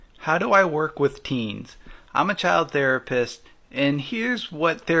How do I work with teens? I'm a child therapist, and here's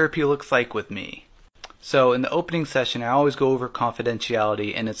what therapy looks like with me. So in the opening session, I always go over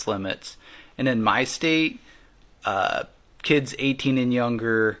confidentiality and its limits. And in my state, kids 18 and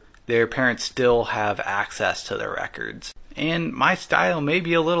younger, their parents still have access to their records. And my style may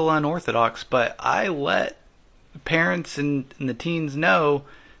be a little unorthodox, but I let parents and the teens know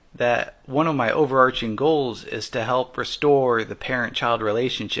that one of my overarching goals is to help restore the parent-child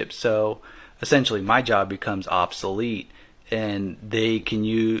relationship. So essentially my job becomes obsolete, and the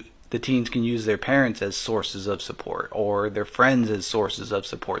teens can use their parents as sources of support or their friends as sources of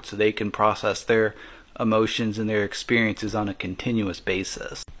support, so they can process their emotions and their experiences on a continuous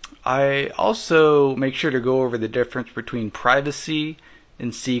basis. I also make sure to go over the difference between privacy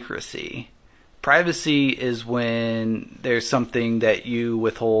and secrecy. Privacy is when there's something that you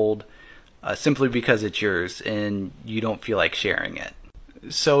withhold simply because it's yours and you don't feel like sharing it.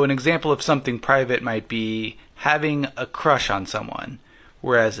 So an example of something private might be having a crush on someone,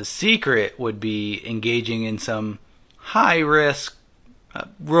 whereas a secret would be engaging in some high-risk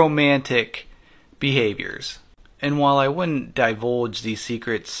romantic behaviors. And while I wouldn't divulge these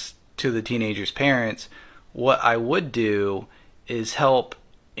secrets to the teenager's parents, what I would do is help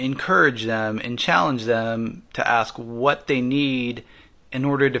encourage them and challenge them to ask what they need in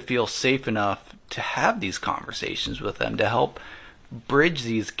order to feel safe enough to have these conversations with them, to help bridge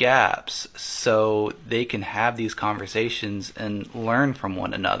these gaps so they can have these conversations and learn from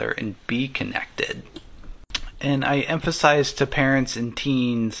one another and be connected. And I emphasize to parents and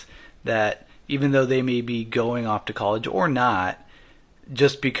teens that even though they may be going off to college or not,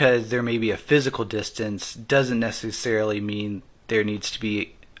 just because there may be a physical distance doesn't necessarily mean there needs to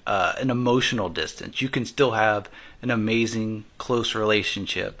be an emotional distance. You can still have an amazing, close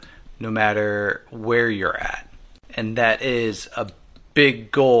relationship no matter where you're at. And that is a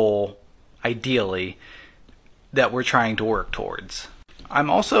big goal, ideally, that we're trying to work towards. I'm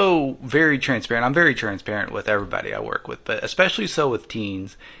also very transparent. I'm very transparent with everybody I work with, but especially so with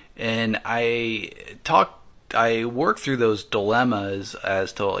teens. And I work through those dilemmas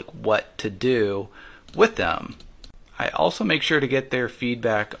as to what to do with them. I also make sure to get their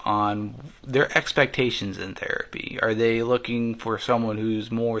feedback on their expectations in therapy. Are they looking for someone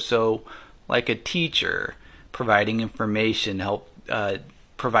who's more so like a teacher, providing information,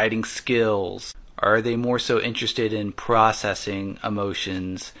 providing skills? Are they more so interested in processing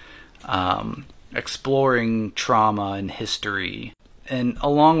emotions, exploring trauma and history? And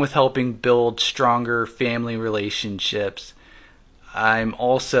along with helping build stronger family relationships, I'm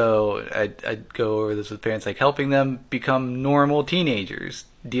also, I'd go over this with parents, helping them become normal teenagers,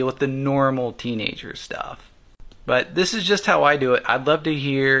 deal with the normal teenager stuff. But this is just how I do it. I'd love to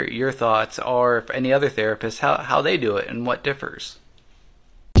hear your thoughts, or if any other therapists, how they do it and what differs.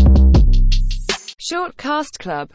 Short Cast Club